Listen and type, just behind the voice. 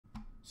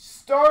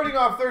Starting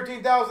off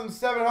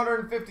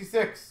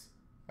 13,756.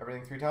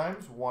 Everything 3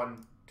 times.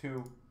 1,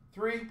 2,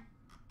 3.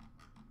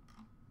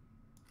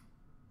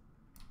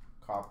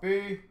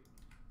 Copy.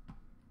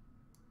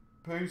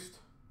 Paste.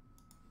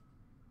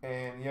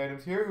 And the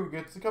items here, who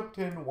gets the cup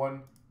tin?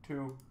 1,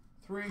 2,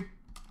 3.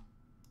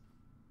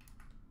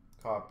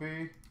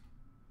 Copy.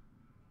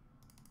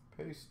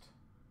 Paste.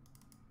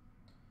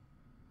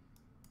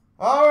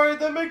 Alright,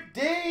 the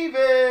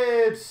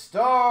McDavid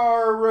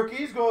Star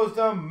Rookies goes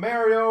to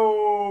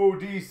Mario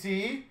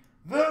DC.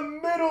 The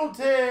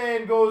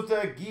Middleton goes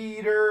to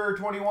Geeter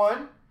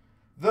 21.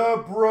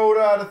 The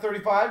Broda out of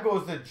 35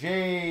 goes to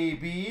J.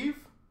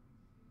 Beeve.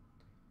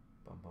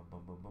 Bum, bum,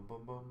 bum, bum, bum,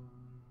 bum, bum.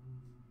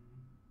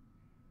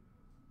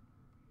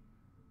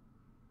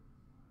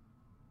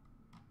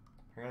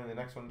 Apparently the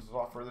next one is a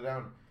lot further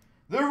down.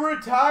 The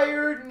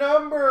retired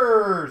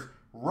numbers.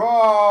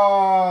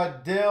 Raw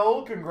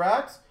Dill,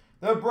 congrats.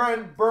 The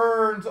Brent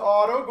Burns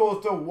auto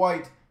goes to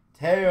White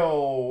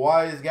Tail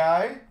Wise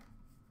Guy.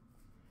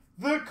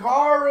 The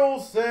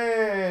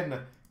Carlson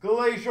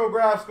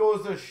Glaciographs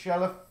goes to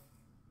Shelf.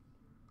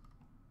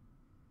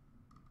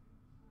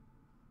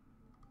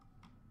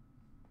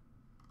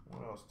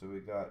 What else do we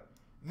got?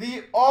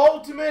 The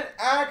Ultimate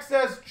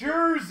Access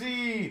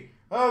Jersey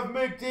of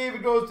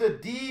McDavid goes to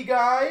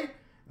D-Guy.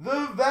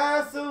 The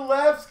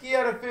Vasilevsky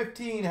out of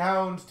 15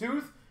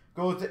 Houndstooth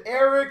goes to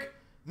Eric.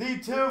 The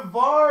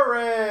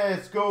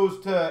Tavares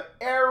goes to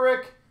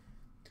Eric.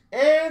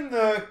 And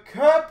the